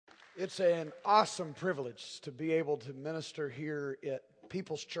It's an awesome privilege to be able to minister here at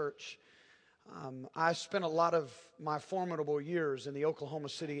People's Church. I spent a lot of my formidable years in the Oklahoma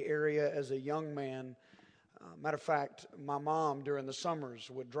City area as a young man. Matter of fact, my mom during the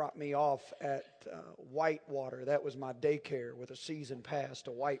summers would drop me off at Whitewater. That was my daycare with a season pass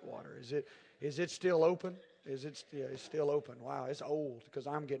to Whitewater. Is it still open? It's still open. Wow, it's old because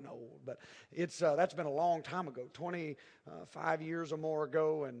I'm getting old. But that's been a long time ago, 25 years or more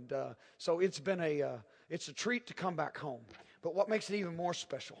ago, and so it's a treat to come back home. But what makes it even more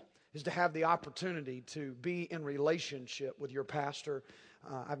special is to have the opportunity to be in relationship with your pastor.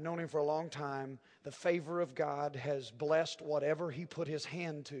 I've known him for a long time. The favor of God has blessed whatever he put his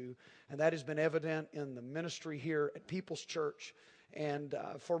hand to, and that has been evident in the ministry here at People's Church. And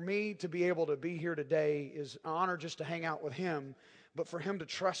for me to be able to be here today is an honor just to hang out with him, but for him to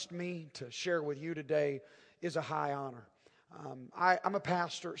trust me to share with you today is a high honor. I'm a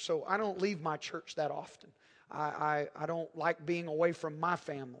pastor, so I don't leave my church that often. I don't like being away from my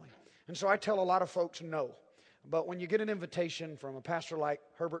family. And so I tell a lot of folks no. But when you get an invitation from a pastor like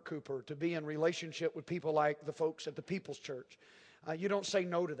Herbert Cooper to be in relationship with people like the folks at the People's Church, you don't say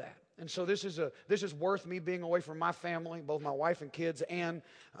no to that. And so this is worth me being away from my family, both my wife and kids, and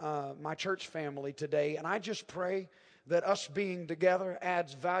my church family today. And I just pray that us being together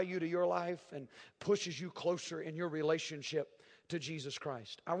adds value to your life and pushes you closer in your relationship to Jesus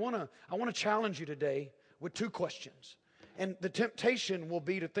Christ. I want to challenge you today with two questions. And the temptation will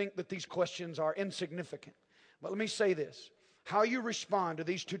be to think that these questions are insignificant. But let me say this. How you respond to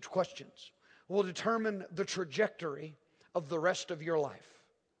these two questions will determine the trajectory of the rest of your life.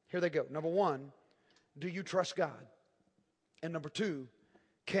 Here they go. Number one, do you trust God? And number two,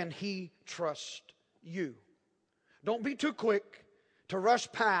 can He trust you? Don't be too quick to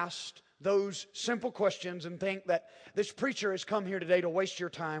rush past those simple questions and think that this preacher has come here today to waste your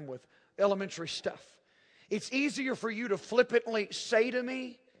time with elementary stuff. It's easier for you to flippantly say to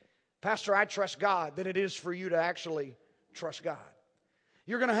me, Pastor, I trust God, than it is for you to actually trust God.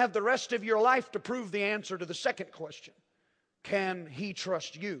 You're going to have the rest of your life to prove the answer to the second question. Can He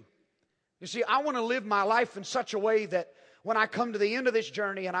trust you? You see, I want to live my life in such a way that when I come to the end of this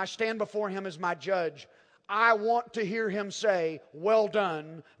journey and I stand before Him as my judge, I want to hear Him say, well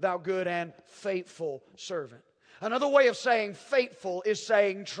done, thou good and faithful servant. Another way of saying faithful is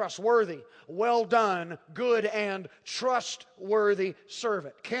saying trustworthy. Well done, good and trustworthy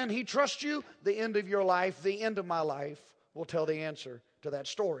servant. Can He trust you? The end of your life, the end of my life, will tell the answer to that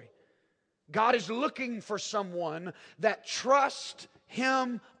story. God is looking for someone that trusts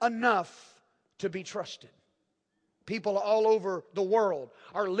Him enough to be trusted. People all over the world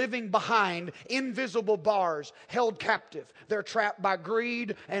are living behind invisible bars, held captive. They're trapped by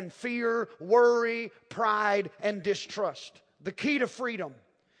greed and fear, worry, pride, and distrust. The key to freedom,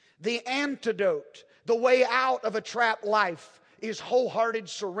 the antidote, the way out of a trapped life is wholehearted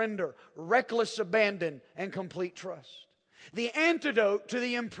surrender, reckless abandon, and complete trust. The antidote to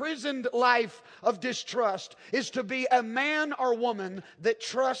the imprisoned life of distrust is to be a man or woman that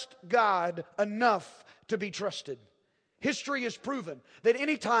trusts God enough to be trusted. History has proven that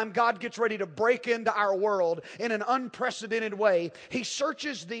anytime God gets ready to break into our world in an unprecedented way, He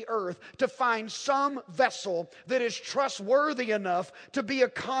searches the earth to find some vessel that is trustworthy enough to be a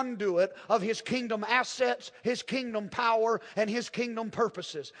conduit of His kingdom assets, His kingdom power, and His kingdom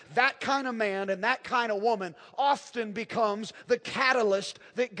purposes. That kind of man and that kind of woman often becomes the catalyst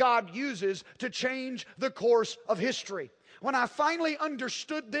that God uses to change the course of history. When I finally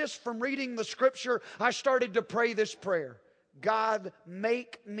understood this from reading the Scripture, I started to pray this prayer. God,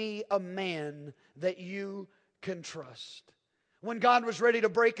 make me a man that you can trust. When God was ready to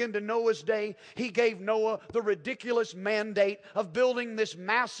break into Noah's day, He gave Noah the ridiculous mandate of building this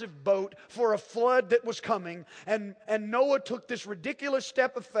massive boat for a flood that was coming. And Noah took this ridiculous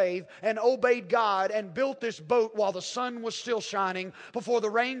step of faith and obeyed God and built this boat while the sun was still shining before the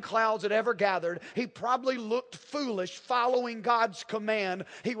rain clouds had ever gathered. He probably looked foolish following God's command.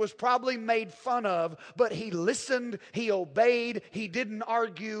 He was probably made fun of, but he listened, he obeyed, he didn't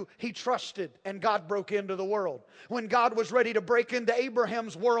argue, he trusted, and God broke into the world. When God was ready to break into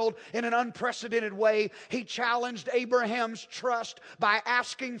Abraham's world in an unprecedented way, He challenged Abraham's trust by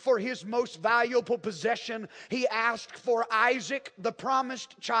asking for his most valuable possession. He asked for Isaac, the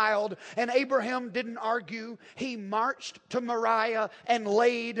promised child, and Abraham didn't argue. He marched to Moriah and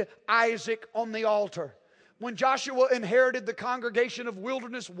laid Isaac on the altar. When Joshua inherited the congregation of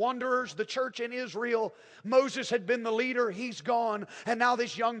wilderness wanderers, the church in Israel, Moses had been the leader, he's gone, and now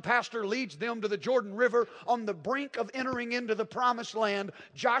this young pastor leads them to the Jordan River on the brink of entering into the promised land.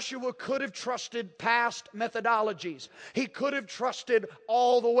 Joshua could have trusted past methodologies. He could have trusted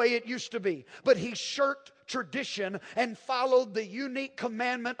all the way it used to be, but he shirked tradition and followed the unique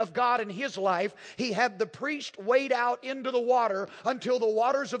commandment of God in his life. He had the priest wade out into the water until the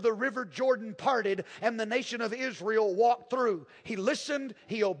waters of the river Jordan parted and the nation of Israel walked through. He listened,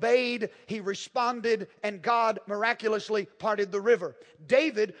 he obeyed, he responded, and God miraculously parted the river.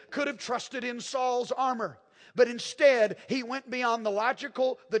 David could have trusted in Saul's armor, but instead he went beyond the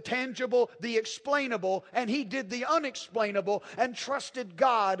logical, the tangible, the explainable, and he did the unexplainable and trusted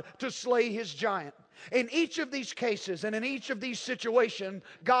God to slay his giant. In each of these cases and in each of these situations,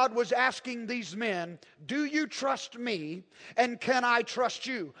 God was asking these men, do you trust me and can I trust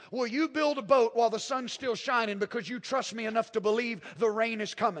you? Will you build a boat while the sun's still shining because you trust me enough to believe the rain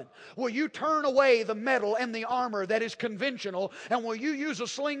is coming? Will you turn away the metal and the armor that is conventional, and will you use a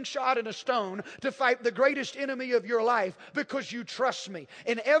slingshot and a stone to fight the greatest enemy of your life because you trust me?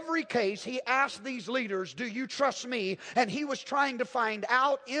 In every case, he asked these leaders, do you trust me? And he was trying to find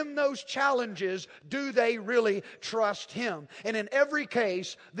out in those challenges, do they really trust him? And in every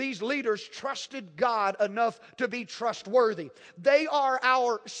case, these leaders trusted God enough to be trustworthy. They are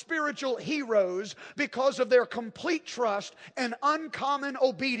our spiritual heroes because of their complete trust and uncommon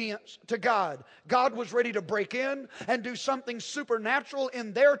obedience to God. God was ready to break in and do something supernatural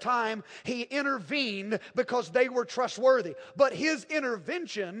in their time. He intervened because they were trustworthy. But his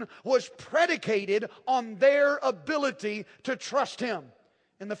intervention was predicated on their ability to trust him.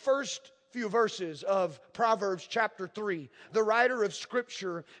 In the first few verses of Proverbs chapter 3, the writer of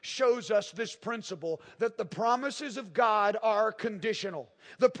Scripture shows us this principle that the promises of God are conditional.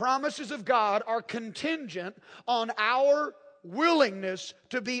 The promises of God are contingent on our willingness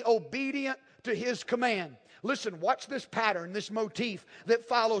to be obedient to his command. Listen, watch this pattern, this motif that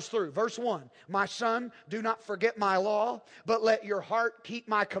follows through. Verse 1, my son, do not forget my law, but let your heart keep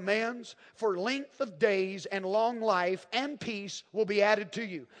my commands, for length of days and long life and peace will be added to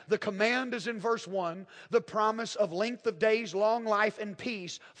you. The command is in verse 1. The promise of length of days, long life, and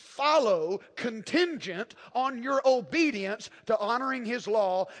peace follow contingent on your obedience to honoring his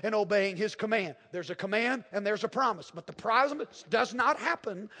law and obeying his command. There's a command and there's a promise, but the promise does not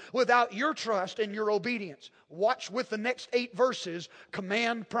happen without your trust and your obedience. Watch with the next 8 verses,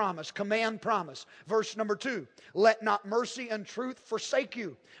 command, promise, command, promise. Verse number 2, let not mercy and truth forsake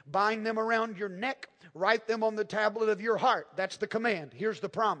you. Bind them around your neck, write them on the tablet of your heart. That's the command. Here's the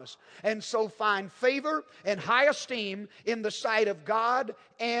promise. And so find favor and high esteem in the sight of God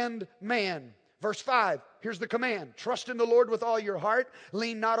and man. Verse 5, here's the command. Trust in the Lord with all your heart.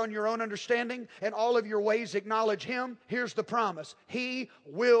 Lean not on your own understanding. And all of your ways acknowledge him. Here's the promise. He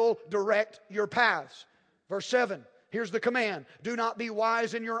will direct your paths. Verse 7, here's the command. Do not be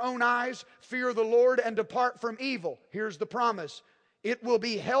wise in your own eyes. Fear the Lord and depart from evil. Here's the promise. It will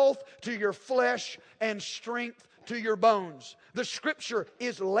be health to your flesh and strength to your bones. The Scripture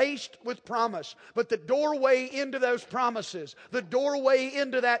is laced with promise, but the doorway into those promises, the doorway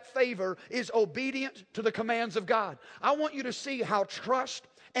into that favor is obedience to the commands of God. I want you to see how trust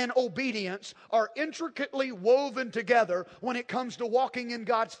and obedience are intricately woven together when it comes to walking in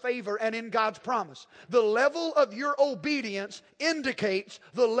God's favor and in God's promise. The level of your obedience indicates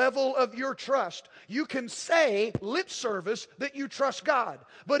the level of your trust. You can say lip service that you trust God,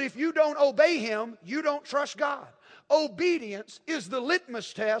 but if you don't obey him, you don't trust God. Obedience is the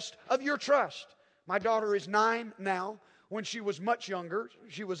litmus test of your trust. My daughter is 9 now. When she was much younger,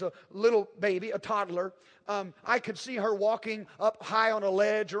 she was a little baby, a toddler, I could see her walking up high on a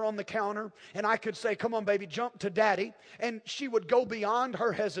ledge or on the counter, and I could say, come on, baby, jump to daddy. And she would go beyond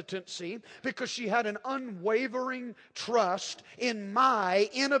her hesitancy because she had an unwavering trust in my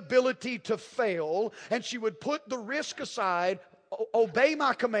inability to fail, and she would put the risk aside, obey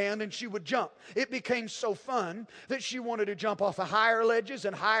my command, and she would jump. It became so fun that she wanted to jump off of higher ledges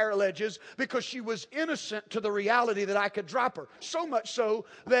and higher ledges because she was innocent to the reality that I could drop her. So much so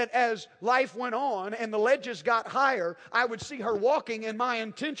that as life went on and the ledges got higher, I would see her walking, and my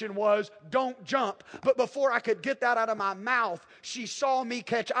intention was, don't jump. But before I could get that out of my mouth, she saw me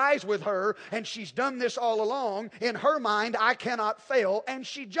catch eyes with her, and she's done this all along. In her mind, I cannot fail, and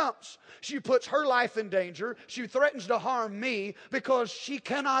she jumps. She puts her life in danger. She threatens to harm me because she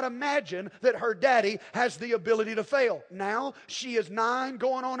cannot imagine that her daddy has the ability to fail. Now she is 9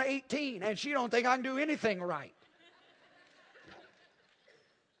 going on 18, and she don't think I can do anything right.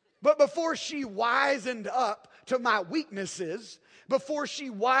 But before she wisened up to my weaknesses, Before she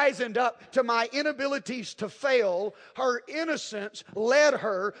wisened up to my inabilities to fail, her innocence led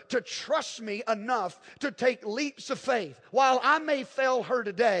her to trust me enough to take leaps of faith. While I may fail her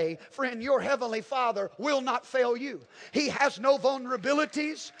today, friend, your Heavenly Father will not fail you. He has no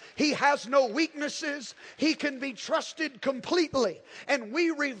vulnerabilities. He has no weaknesses. He can be trusted completely. And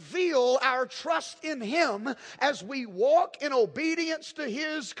we reveal our trust in Him as we walk in obedience to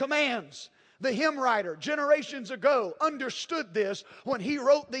His commands. The hymn writer generations ago understood this when he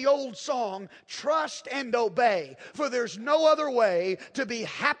wrote the old song, "Trust and Obey." For there's no other way to be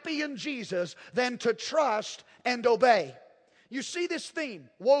happy in Jesus than to trust and obey. You see this theme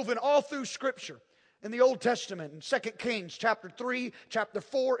woven all through Scripture. In the Old Testament, in 2 Kings chapter 3, chapter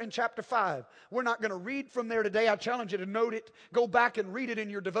 4, and chapter 5. We're not going to read from there today. I challenge you to note it. Go back and read it in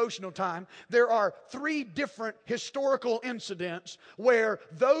your devotional time. There are 3 different historical incidents where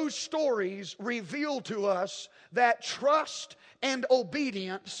those stories reveal to us that trust and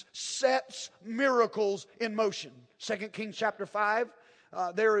obedience sets miracles in motion. 2 Kings chapter 5.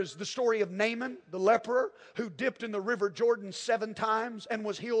 There is the story of Naaman, the leper, who dipped in the river Jordan 7 times and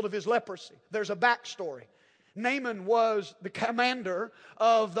was healed of his leprosy. There's a backstory. Naaman was the commander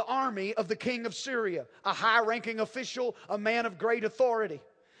of the army of the king of Syria, a high-ranking official, a man of great authority.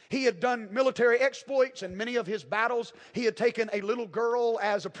 He had done military exploits in many of his battles. He had taken a little girl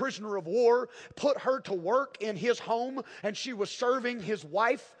as a prisoner of war, put her to work in his home, and she was serving his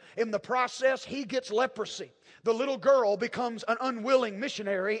wife. In the process, he gets leprosy. The little girl becomes an unwilling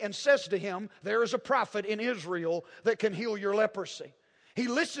missionary and says to him, "There is a prophet in Israel that can heal your leprosy." He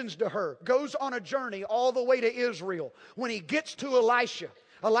listens to her, goes on a journey all the way to Israel. When he gets to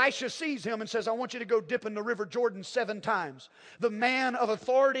Elisha sees him and says, "I want you to go dip in the river Jordan 7 times. The man of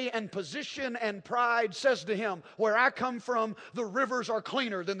authority and position and pride says to him, "Where I come from, the rivers are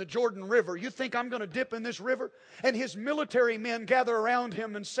cleaner than the Jordan River. You think I'm going to dip in this river?" And his military men gather around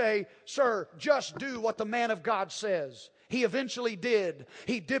him and say, "Sir, just do what the man of God says." He eventually did.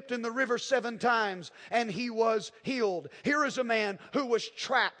 He dipped in the river 7 times and he was healed. Here is a man who was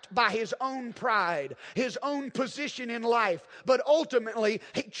trapped by his own pride, his own position in life, but ultimately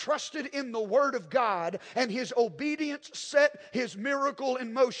he trusted in the Word of God and his obedience set his miracle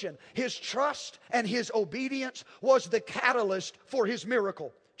in motion. His trust and his obedience was the catalyst for his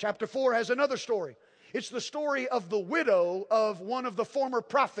miracle. Chapter 4 has another story. It's the story of the widow of one of the former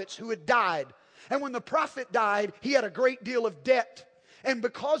prophets who had died. And when the prophet died, he had a great deal of debt. And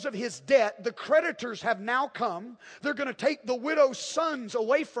because of his debt, the creditors have now come. They're going to take the widow's sons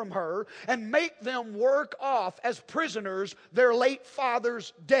away from her and make them work off as prisoners their late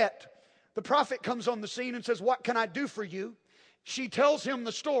father's debt. The prophet comes on the scene and says, "What can I do for you?" She tells him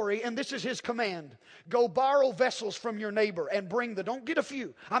the story, and this is his command. Go borrow vessels from your neighbor and bring don't get a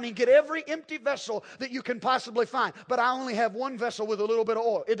few. Get every empty vessel that you can possibly find. But I only have 1 vessel with a little bit of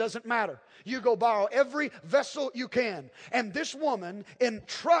oil. It doesn't matter. You go borrow every vessel you can. And this woman, in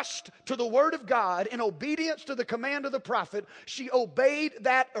trust to the Word of God, in obedience to the command of the prophet, she obeyed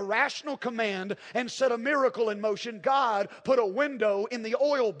that irrational command and set a miracle in motion. God put a window in the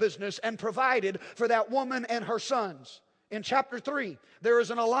oil business and provided for that woman and her sons. In chapter 3, there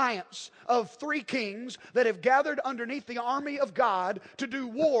is an alliance of 3 kings that have gathered underneath the army of God to do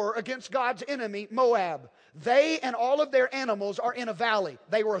war against God's enemy, Moab. They and all of their animals are in a valley.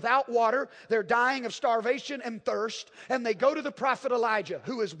 They were without water. They're dying of starvation and thirst. And they go to the prophet Elijah,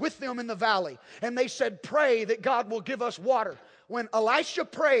 who is with them in the valley. And they said, "Pray that God will give us water." When Elisha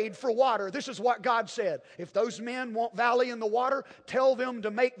prayed for water, this is what God said. "If those men want valley in the water, tell them to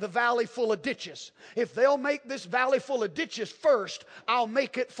make the valley full of ditches. If they'll make this valley full of ditches first, I'll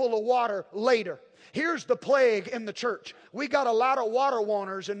make it full of water later." Here's the plague in the church. We got a lot of water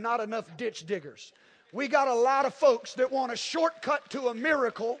wanters and not enough ditch diggers. We got a lot of folks that want a shortcut to a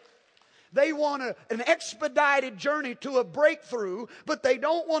miracle. They want an expedited journey to a breakthrough, but they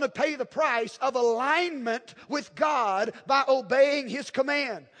don't want to pay the price of alignment with God by obeying His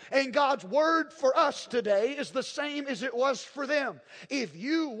command. And God's word for us today is the same as it was for them. If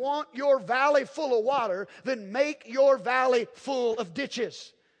you want your valley full of water, then make your valley full of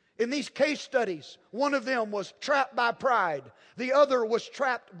ditches. In these case studies, one of them was trapped by pride. The other was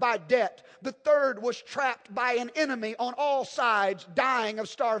trapped by debt. The third was trapped by an enemy on all sides, dying of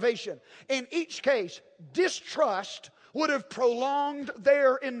starvation. In each case, distrust would have prolonged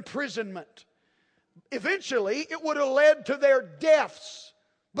their imprisonment. Eventually, it would have led to their deaths.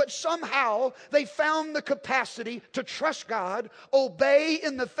 But somehow they found the capacity to trust God, obey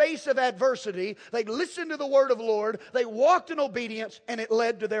in the face of adversity. They listened to the word of the Lord. They walked in obedience, and it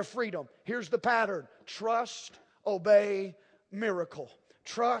led to their freedom. Here's the pattern: trust, obey, miracle.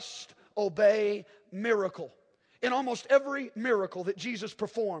 Trust, obey, miracle. In almost every miracle that Jesus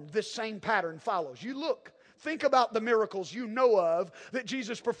performed, this same pattern follows. You look, think about the miracles you know of that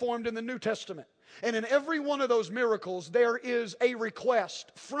Jesus performed in the New Testament. And in every one of those miracles, there is a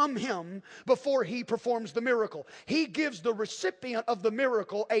request from Him before He performs the miracle. He gives the recipient of the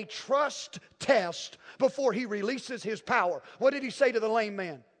miracle a trust test before He releases His power. What did He say to the lame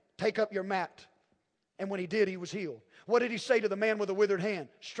man? Take up your mat. And when he did, he was healed. What did He say to the man with the withered hand?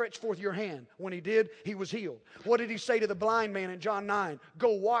 Stretch forth your hand. When he did, he was healed. What did He say to the blind man in John 9?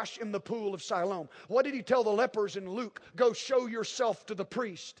 Go wash in the pool of Siloam. What did He tell the lepers in Luke? Go show yourself to the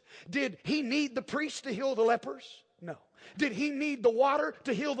priest. Did He need the priest to heal the lepers? No. Did He need the water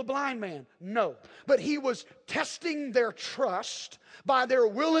to heal the blind man? No. But He was testing their trust by their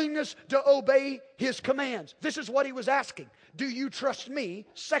willingness to obey His commands. This is what He was asking. Do you trust me?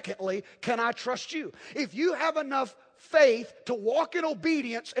 Secondly, can I trust you? If you have enough faith to walk in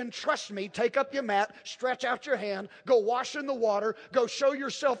obedience and trust me, take up your mat, stretch out your hand, go wash in the water, go show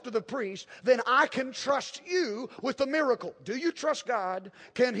yourself to the priest, then I can trust you with the miracle. Do you trust God?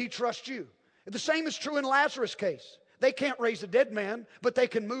 Can He trust you? The same is true in Lazarus' case. They can't raise a dead man, but they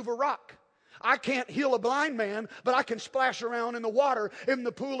can move a rock. I can't heal a blind man, but I can splash around in the water in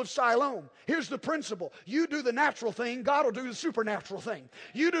the pool of Siloam. Here's the principle. You do the natural thing, God will do the supernatural thing.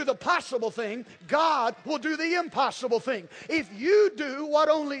 You do the possible thing, God will do the impossible thing. If you do what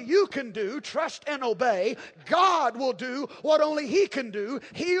only you can do, trust and obey, God will do what only He can do.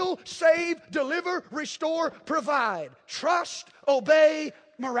 Heal, save, deliver, restore, provide. Trust, obey,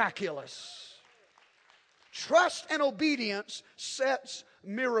 miraculous. Trust and obedience sets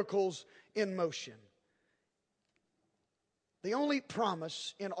miracles in motion. The only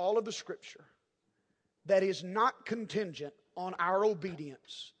promise in all of the Scripture that is not contingent on our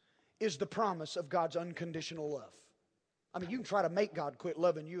obedience is the promise of God's unconditional love. I mean, you can try to make God quit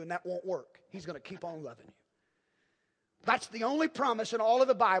loving you and that won't work. He's going to keep on loving you. That's the only promise in all of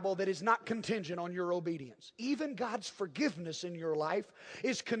the Bible that is not contingent on your obedience. Even God's forgiveness in your life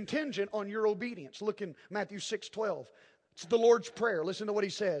is contingent on your obedience. Look in Matthew 6:12. It's the Lord's Prayer. Listen to what He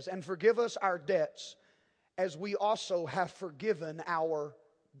says. And forgive us our debts as we also have forgiven our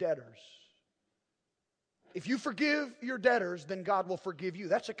debtors. If you forgive your debtors, then God will forgive you.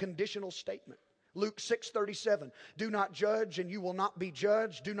 That's a conditional statement. Luke 6:37. Do not judge and you will not be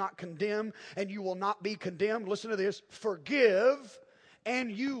judged. Do not condemn and you will not be condemned. Listen to this. Forgive and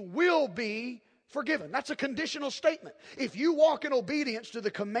you will be forgiven. That's a conditional statement. If you walk in obedience to the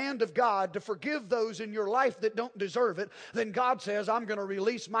command of God to forgive those in your life that don't deserve it, then God says, I'm going to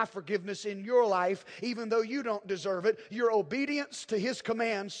release my forgiveness in your life even though you don't deserve it. Your obedience to His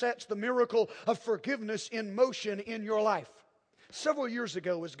command sets the miracle of forgiveness in motion in your life. Several years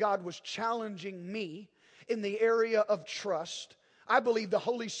ago, as God was challenging me in the area of trust, I believe the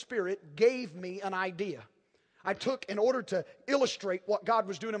Holy Spirit gave me an idea. I took, in order to illustrate what God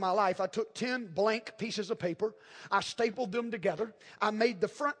was doing in my life, I took 10 blank pieces of paper. I stapled them together. I made the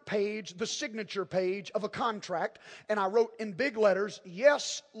front page the signature page of a contract, and I wrote in big letters,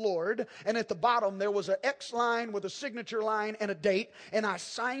 Yes, Lord. And at the bottom, there was an X line with a signature line and a date, and I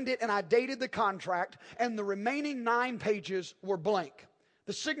signed it and I dated the contract, and the remaining 9 pages were blank.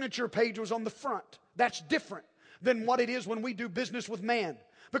 The signature page was on the front. That's different than what it is when we do business with man.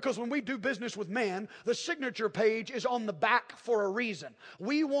 Because when we do business with man, the signature page is on the back for a reason.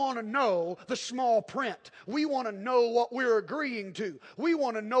 We want to know the small print. We want to know what we're agreeing to. We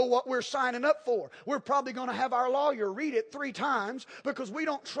want to know what we're signing up for. We're probably going to have our lawyer read it 3 times because we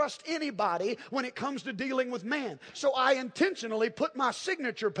don't trust anybody when it comes to dealing with man. So I intentionally put my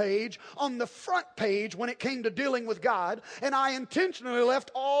signature page on the front page when it came to dealing with God, and I intentionally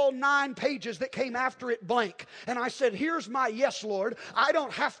left all 9 pages that came after it blank. And I said, here's my yes, Lord. I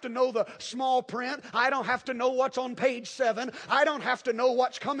don't have to know the small print. I don't have to know what's on page 7. I don't have to know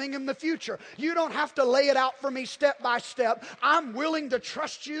what's coming in the future. You don't have to lay it out for me step by step. I'm willing to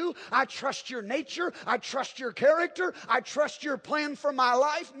trust you. I trust your nature. I trust your character. I trust your plan for my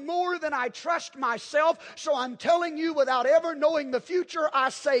life more than I trust myself. So I'm telling you, without ever knowing the future,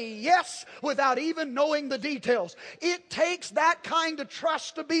 I say yes without even knowing the details. It takes that kind of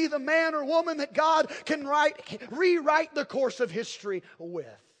trust to be the man or woman that God can rewrite the course of history with.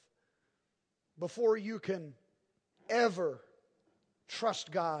 Before you can ever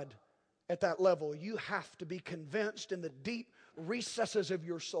trust God at that level, you have to be convinced in the deep recesses of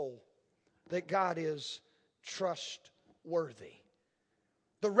your soul that God is trustworthy.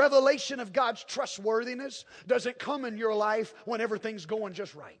 The revelation of God's trustworthiness doesn't come in your life when everything's going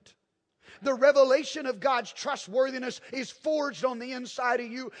just right. The revelation of God's trustworthiness is forged on the inside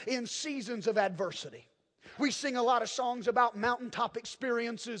of you in seasons of adversity. We sing a lot of songs about mountaintop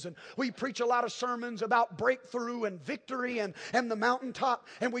experiences, and we preach a lot of sermons about breakthrough and victory and the mountaintop,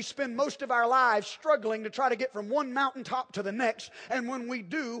 and we spend most of our lives struggling to try to get from one mountaintop to the next, and when we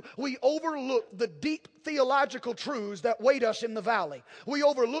do, we overlook the deep theological truths that wait us in the valley. We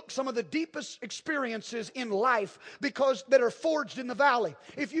overlook some of the deepest experiences in life because that are forged in the valley.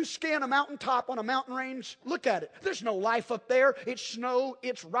 If you scan a mountaintop on a mountain range, look at it. There's no life up there. It's snow,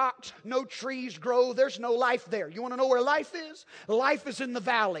 it's rocks, no trees grow. There's no life there. You want to know where life is? Life is in the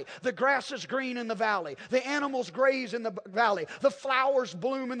valley. The grass is green in the valley. The animals graze in the valley. The flowers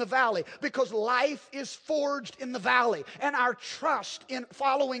bloom in the valley, because life is forged in the valley. And our trust in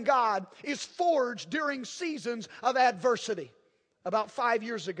following God is forged during seasons of adversity. About 5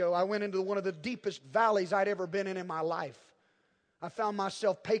 years ago, I went into one of the deepest valleys I'd ever been in my life. I found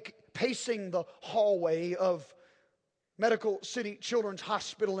myself pacing the hallway of Medical City Children's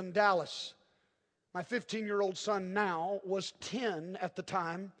Hospital in Dallas. My 15-year-old son now was 10 at the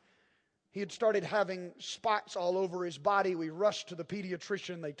time. He had started having spots all over his body. We rushed to the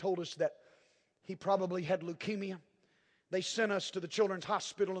pediatrician. They told us that he probably had leukemia. They sent us to the Children's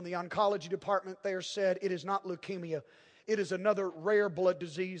Hospital, and the oncology department there said, it is not leukemia. It is another rare blood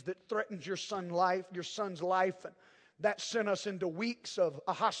disease that threatens your son's life. And that sent us into weeks of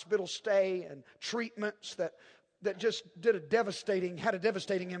a hospital stay and treatments that just had a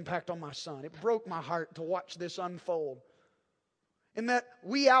devastating impact on my son. It broke my heart to watch this unfold. In that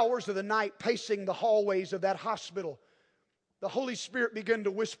wee hours of the night, pacing the hallways of that hospital, the Holy Spirit began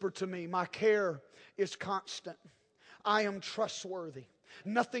to whisper to me, my care is constant. I am trustworthy.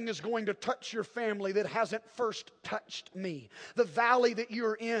 Nothing is going to touch your family that hasn't first touched me. The valley that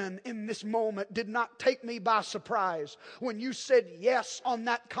you're in this moment did not take me by surprise. When you said yes on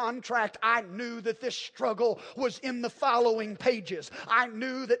that contract, I knew that this struggle was in the following pages. I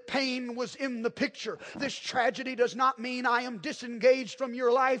knew that pain was in the picture. This tragedy does not mean I am disengaged from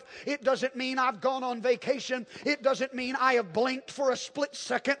your life. It doesn't mean I've gone on vacation. It doesn't mean I have blinked for a split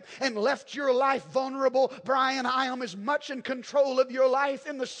second and left your life vulnerable. Brian, I am as much in control of your life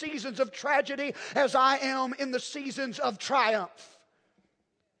in the seasons of tragedy as I am in the seasons of triumph.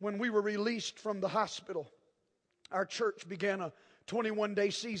 When we were released from the hospital, our church began a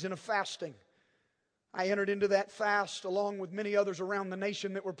 21-day season of fasting. I entered into that fast along with many others around the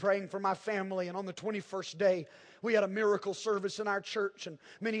nation that were praying for my family. And on the 21st day, we had a miracle service in our church. And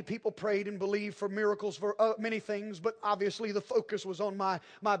many people prayed and believed for miracles for many things. But obviously the focus was on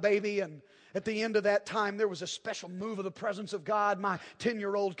my baby. And at the end of that time, there was a special move of the presence of God. My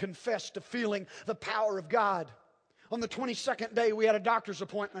 10-year-old confessed to feeling the power of God. On the 22nd day, we had a doctor's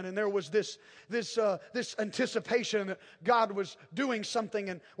appointment, and there was this anticipation that God was doing something.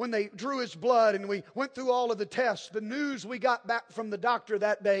 And when they drew his blood and we went through all of the tests, the news we got back from the doctor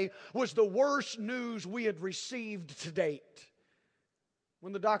that day was the worst news we had received to date.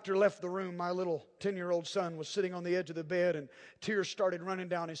 When the doctor left the room, my little 10-year-old son was sitting on the edge of the bed, and tears started running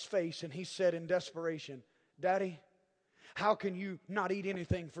down his face, and he said in desperation, "Daddy, how can you not eat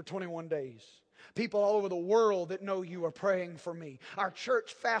anything for 21 days? People all over the world that know you are praying for me. Our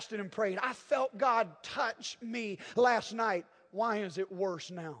church fasted and prayed. I felt God touch me last night. Why is it worse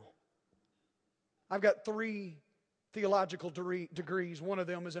now?" I've got 3 theological degrees. One of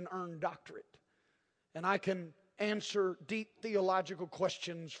them is an earned doctorate. And I can answer deep theological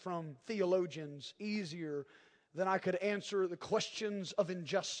questions from theologians easier than I could answer the questions of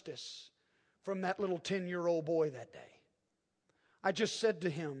injustice from that little 10-year-old boy that day. I just said to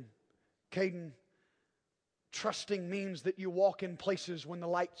him, "Caden, trusting means that you walk in places when the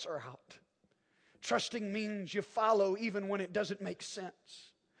lights are out. Trusting means you follow even when it doesn't make sense.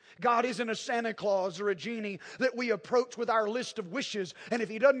 God isn't a Santa Claus or a genie that we approach with our list of wishes, and if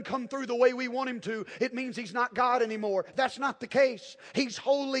He doesn't come through the way we want Him to, it means He's not God anymore. That's not the case. He's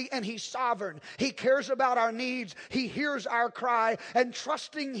holy and He's sovereign. He cares about our needs. He hears our cry, and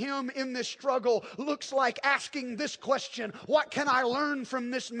trusting Him in this struggle looks like asking this question: what can I learn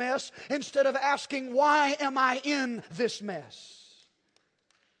from this mess? Instead of asking, why am I in this mess?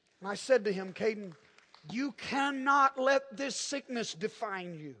 And I said to him, "Caden, you cannot let this sickness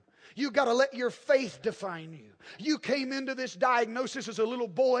define you. You got to let your faith define you. You came into this diagnosis as a little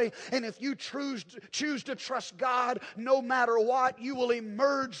boy, and if you choose to trust God, no matter what, you will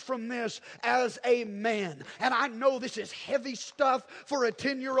emerge from this as a man." And I know this is heavy stuff for a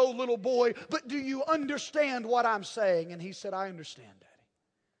 10-year-old little boy, but do you understand what I'm saying? And he said, "I understand, Daddy."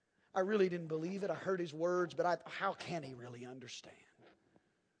 I really didn't believe it. I heard his words, but how can he really understand?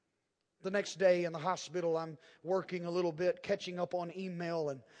 The next day in the hospital, I'm working a little bit, catching up on email,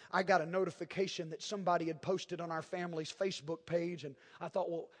 and I got a notification that somebody had posted on our family's Facebook page, and I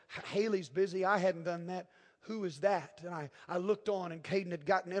thought, well, Haley's busy. I hadn't done that. Who is that? And I looked on, and Caden had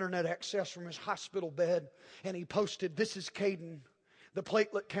gotten internet access from his hospital bed, and he posted, "This is Caden. The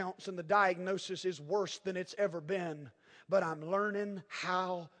platelet counts and the diagnosis is worse than it's ever been, but I'm learning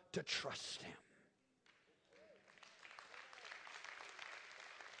how to trust Him."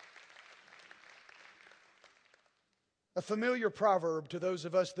 A familiar proverb to those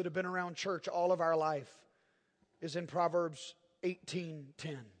of us that have been around church all of our life is in Proverbs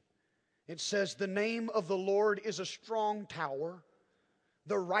 18:10. It says, "The name of the Lord is a strong tower.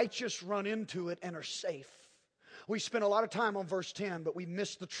 The righteous run into it and are safe." We spent a lot of time on verse 10, but we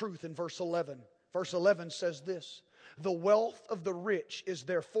missed the truth in verse 11. Verse 11 says this, "The wealth of the rich is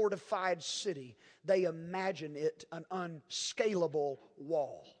their fortified city. They imagine it an unscalable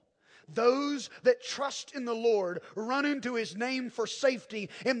wall." Those that trust in the Lord run into His name for safety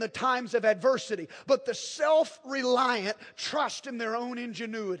in the times of adversity. But the self-reliant trust in their own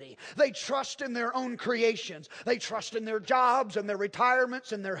ingenuity. They trust in their own creations. They trust in their jobs and their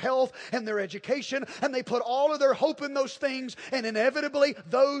retirements and their health and their education. And they put all of their hope in those things. And inevitably,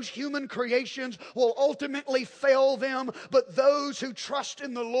 those human creations will ultimately fail them. But those who trust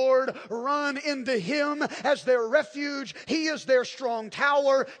in the Lord run into Him as their refuge. He is their strong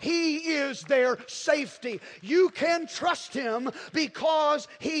tower. He is their safety. You can trust Him because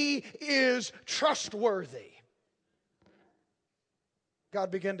He is trustworthy. God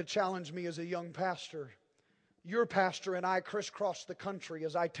began to challenge me as a young pastor. Your pastor and I crisscrossed the country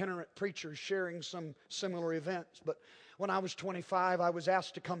as itinerant preachers sharing some similar events. But when I was 25, I was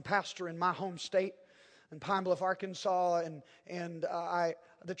asked to come pastor in my home state in Pine Bluff, Arkansas, and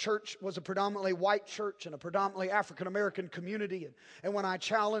the church was a predominantly white church and a predominantly African-American community. And when I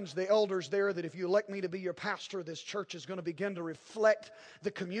challenged the elders there that if you elect me to be your pastor, this church is going to begin to reflect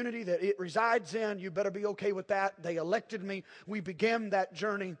the community that it resides in. You better be okay with that. They elected me. We began that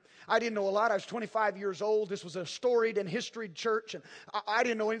journey. I didn't know a lot. I was 25 years old. This was a storied and historied church. And I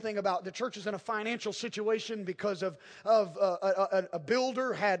didn't know anything about the church is in a financial situation because of a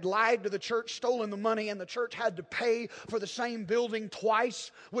builder had lied to the church, stolen the money, and the church had to pay for the same building twice,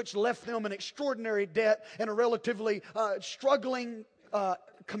 which left them in extraordinary debt and a relatively struggling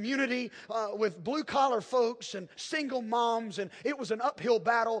community with blue-collar folks and single moms, and it was an uphill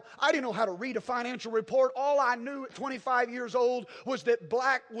battle. I didn't know how to read a financial report. All I knew at 25 years old was that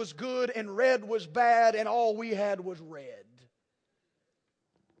black was good and red was bad, and all we had was red.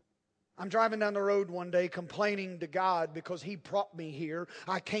 I'm driving down the road one day complaining to God because He brought me here.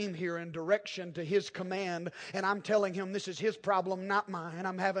 I came here in direction to His command, and I'm telling Him this is His problem, not mine.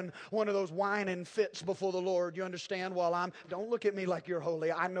 I'm having one of those whining fits before the Lord. You understand? Don't look at me like you're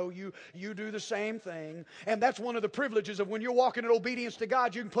holy. I know you do the same thing. And that's one of the privileges of when you're walking in obedience to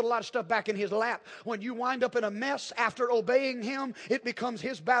God, you can put a lot of stuff back in His lap. When you wind up in a mess after obeying Him, it becomes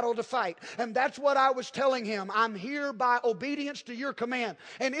His battle to fight. And that's what I was telling Him. I'm here by obedience to your command.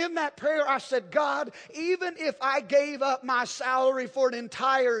 And in that prayer, I said, God, even if I gave up my salary for an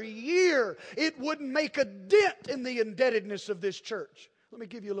entire year, it wouldn't make a dent in the indebtedness of this church. Let me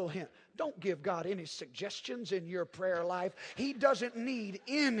give you a little hint. Don't give God any suggestions in your prayer life. He doesn't need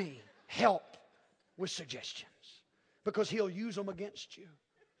any help with suggestions because He'll use them against you.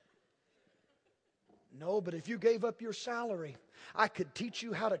 No, but if you gave up your salary, I could teach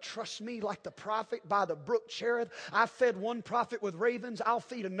you how to trust me like the prophet by the brook Cherith. I fed one prophet with ravens. I'll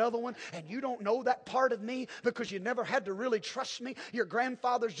feed another one. And you don't know that part of me because you never had to really trust me. Your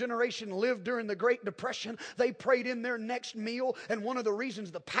grandfather's generation lived during the Great Depression. They prayed in their next meal. And one of the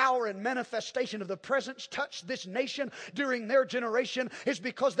reasons the power and manifestation of the presence touched this nation during their generation is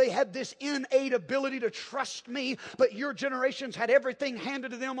because they had this innate ability to trust me. But your generations had everything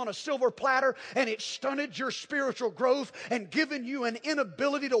handed to them on a silver platter, and it stunted your spiritual growth and given you an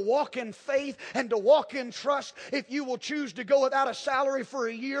inability to walk in faith and to walk in trust. If you will choose to go without a salary for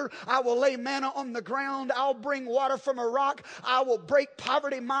a year, I will lay manna on the ground. I'll bring water from a rock. I will break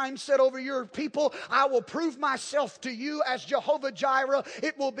poverty mindset over your people. I will prove myself to you as Jehovah Jireh.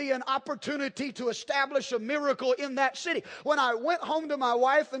 It will be an opportunity to establish a miracle in that city. When I went home to my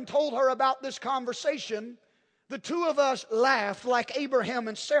wife and told her about this conversation, the two of us laughed like Abraham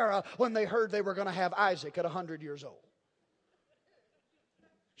and Sarah when they heard they were going to have Isaac at 100 years old.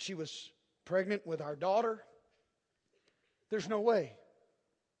 She was pregnant with our daughter. There's no way.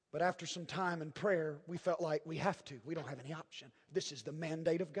 But after some time in prayer, we felt like we have to. We don't have any option. This is the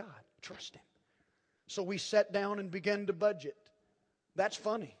mandate of God. Trust Him. So we sat down and began to budget. That's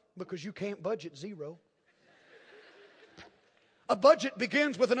funny because you can't budget zero. A budget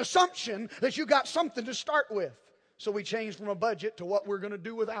begins with an assumption that you got something to start with. So we changed from a budget to what we're going to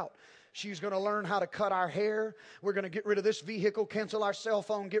do without. She's going to learn how to cut our hair. We're going to get rid of this vehicle, cancel our cell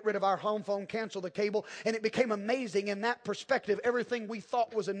phone, get rid of our home phone, cancel the cable. And it became amazing in that perspective. Everything we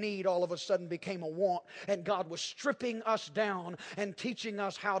thought was a need all of a sudden became a want. And God was stripping us down and teaching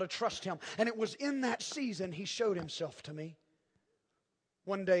us how to trust Him. And it was in that season He showed Himself to me.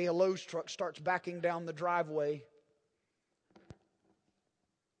 One day a Lowe's truck starts backing down the driveway.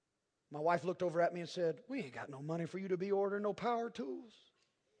 My wife looked over at me and said, "We ain't got no money for you to be ordering no power tools."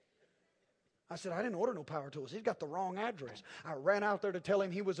 I said, "I didn't order no power tools. He's got the wrong address." I ran out there to tell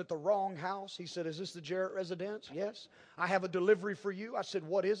him he was at the wrong house. He said, "Is this the Jarrett residence?" "Yes." "I have a delivery for you." I said,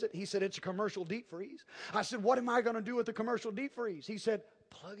 "What is it?" He said, "It's a commercial deep freeze." I said, "What am I going to do with the commercial deep freeze?" He said,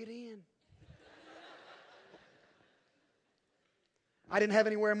 "Plug it in." I didn't have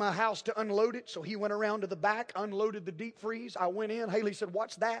anywhere in my house to unload it, so he went around to the back, unloaded the deep freeze. I went in. Haley said,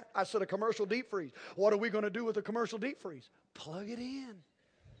 "What's that?" I said, "A commercial deep freeze." "What are we going to do with a commercial deep freeze?" "Plug it in."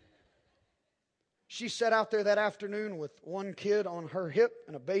 She sat out there that afternoon with one kid on her hip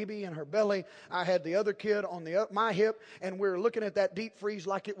and a baby in her belly. I had the other kid on my hip, and we were looking at that deep freeze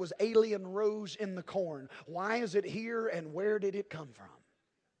like it was alien rose in the corn. Why is it here, and where did it come from?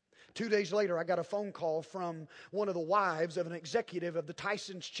 2 days later, I got a phone call from one of the wives of an executive of the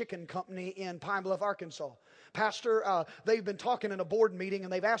Tyson's Chicken Company in Pine Bluff, Arkansas. "Pastor, they've been talking in a board meeting,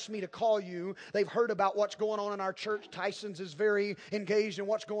 and they've asked me to call you. They've heard about what's going on in our church. Tyson's is very engaged in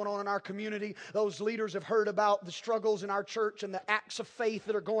what's going on in our community. Those leaders have heard about the struggles in our church and the acts of faith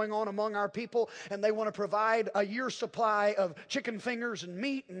that are going on among our people, and they want to provide a year's supply of chicken fingers and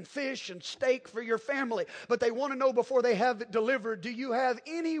meat and fish and steak for your family. But they want to know before they have it delivered, do you have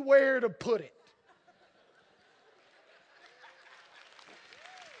anywhere to put it?"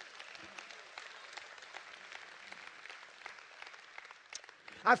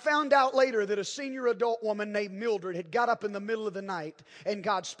 I found out later that a senior adult woman named Mildred had got up in the middle of the night and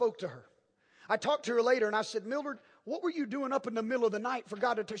God spoke to her. I talked to her later and I said, "Mildred, what were you doing up in the middle of the night for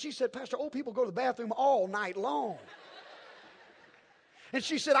God to..." She said, "Pastor, old people go to the bathroom all night long." And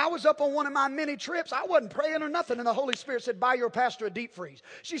she said, "I was up on one of my many trips. I wasn't praying or nothing. And the Holy Spirit said, 'Buy your pastor a deep freeze.'"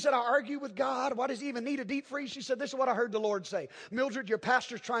 She said, "I argue with God. Why does he even need a deep freeze?" She said, "This is what I heard the Lord say. Mildred, your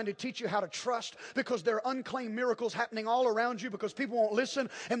pastor's trying to teach you how to trust because there are unclaimed miracles happening all around you because people won't listen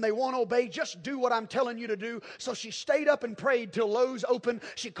and they won't obey. Just do what I'm telling you to do." So she stayed up and prayed till Lowe's opened.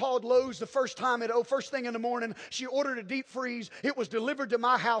 She called Lowe's the first thing in the morning. She ordered a deep freeze. It was delivered to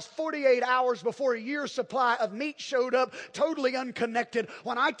my house 48 hours before a year's supply of meat showed up, totally unconnected.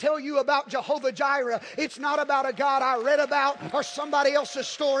 When I tell you about Jehovah Jireh, it's not about a God I read about or somebody else's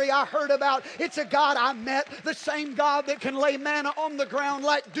story I heard about. It's a God I met, the same God that can lay manna on the ground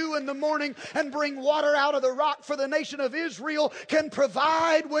like dew in the morning and bring water out of the rock for the nation of Israel, can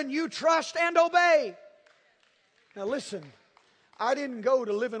provide when you trust and obey. Now listen, I didn't go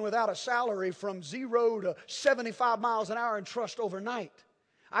to living without a salary from 0 to 75 miles an hour and trust overnight.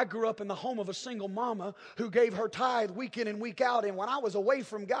 I grew up in the home of a single mama who gave her tithe week in and week out. And when I was away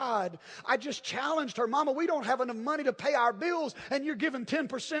from God, I just challenged her, "Mama, we don't have enough money to pay our bills and you're giving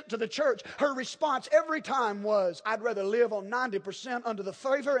 10% to the church." Her response every time was, "I'd rather live on 90% under the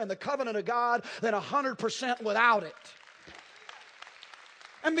favor and the covenant of God than 100% without it."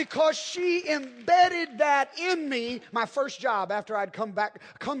 And because she embedded that in me, my first job after I'd come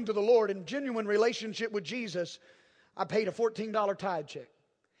to the Lord in genuine relationship with Jesus, I paid a $14 tithe check.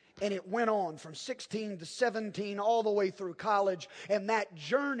 And it went on from 16 to 17 all the way through college. And that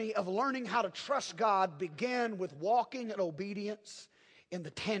journey of learning how to trust God began with walking in obedience in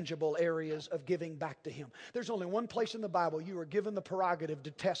the tangible areas of giving back to Him. There's only one place in the Bible you are given the prerogative to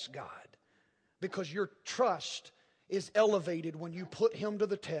test God, because your trust is elevated when you put Him to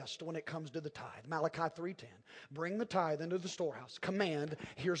the test when it comes to the tithe. Malachi 3:10. Bring the tithe into the storehouse. Command,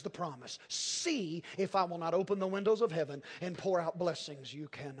 here's the promise. See if I will not open the windows of heaven and pour out blessings you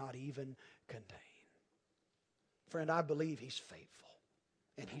cannot even contain. Friend, I believe He's faithful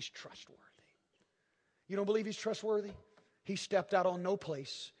and He's trustworthy. You don't believe He's trustworthy? He stepped out on no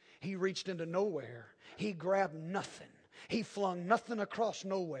place. He reached into nowhere. He grabbed nothing. He flung nothing across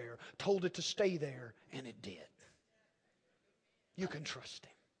nowhere, told it to stay there, and it did. You can trust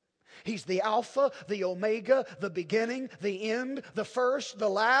Him. He's the Alpha, the Omega, the beginning, the end, the first, the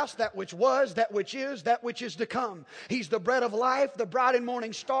last, that which was, that which is to come. He's the bread of life, the bright and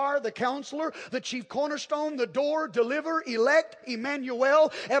morning star, the counselor, the chief cornerstone, the door, deliver, elect,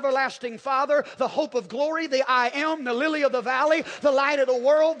 Emmanuel, everlasting Father, the hope of glory, the I am, the lily of the valley, the light of the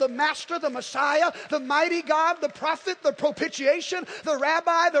world, the master, the Messiah, the mighty God, the prophet, the propitiation, the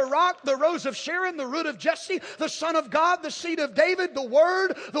rabbi, the rock, the rose of Sharon, the root of Jesse, the Son of God, the seed of David, the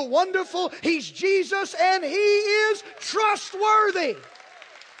Word, the wonderful. He's Jesus, and He is trustworthy.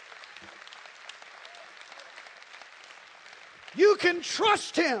 You can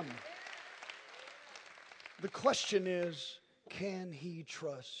trust Him. The question is, can He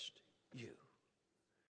trust you?